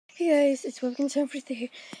Hey guys, it's Welcome to Birthday here,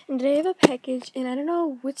 and today I have a package, and I don't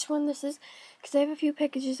know which one this is, because I have a few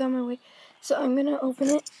packages on my way, so I'm gonna open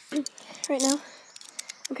it right now.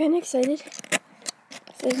 I'm kind of excited,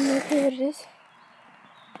 so I have no clue what it is,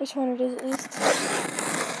 which one it is at least.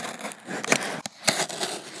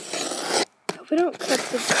 I hope I don't cut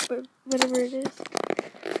the, whatever it is.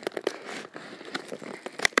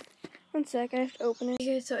 One sec, I have to open it.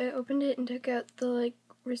 Okay, so I opened it and took out the,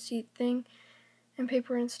 receipt thing and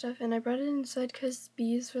paper and stuff, and I brought it inside because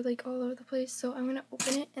bees were all over the place. So I'm gonna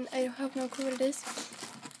open it, and I have no clue what it is.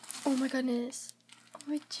 Oh my goodness! Oh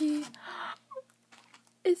my gee!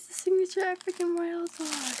 It's the signature African wild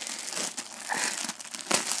dog.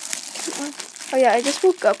 Come on! Oh yeah, I just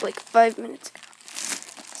woke up 5 minutes ago.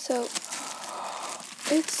 So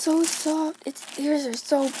it's so soft. Its ears are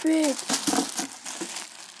so big.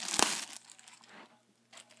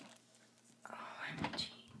 OMG!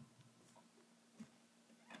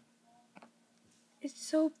 It's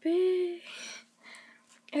so big.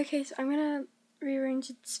 Okay, so I'm gonna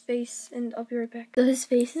rearrange its face, and I'll be right back. So his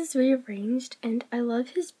face is rearranged, and I love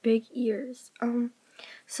his big ears.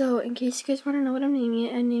 So in case you guys want to know what I'm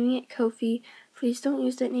naming it, Kofi. Please don't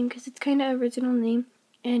use that name because it's kind of original name,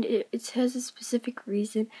 and it has a specific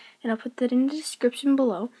reason, and I'll put that in the description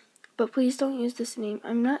below. But please don't use this name.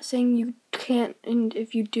 I'm not saying you can't, and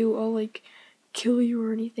if you do, I'll kill you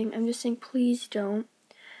or anything. I'm just saying please don't,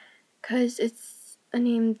 because it's a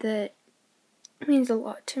name that means a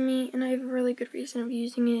lot to me, and I have a really good reason of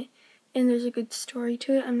using it, and there's a good story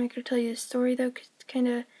to it. I'm not going to tell you the story though, because it's kind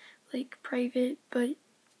of private, but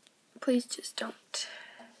please just don't.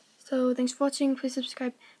 So thanks for watching. Please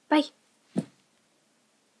subscribe. Bye.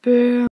 Bam.